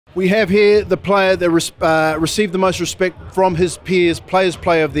We have here the player that received the most respect from his peers, Players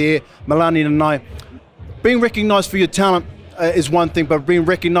Player of the Year, Melani Nanai. Being recognised for your talent is one thing, but being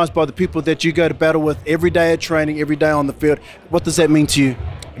recognised by the people that you go to battle with every day at training, every day on the field, what does that mean to you?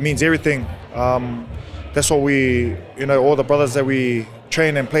 It means everything. That's what we, all the brothers that we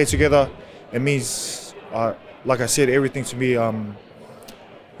train and play together, it means, like I said, everything to me.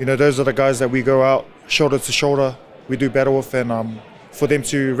 Those are the guys that we go out shoulder to shoulder, we do battle with, and for them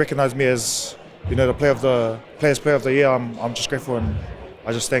to recognise me as, the Players Player of the Year, I'm just grateful, and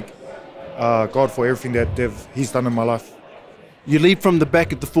I just thank God for everything that He's done in my life. You lead from the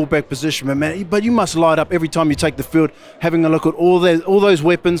back at the fullback position, man, but you must light up every time you take the field, having a look at all those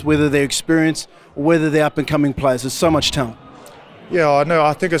weapons, whether they're experienced or whether they're up-and-coming players. There's so much talent. Yeah, I know.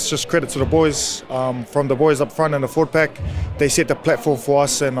 I think it's just credit to the boys, from the boys up front and the forward pack. They set the platform for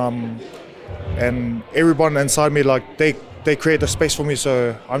us, and everyone inside me, like they create the space for me.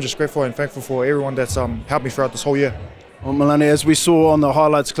 So I'm just grateful and thankful for everyone that's helped me throughout this whole year. Well, Melani, as we saw on the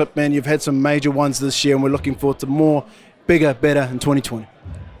highlights clip, man, you've had some major ones this year, and we're looking forward to more, bigger, better in 2020.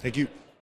 Thank you.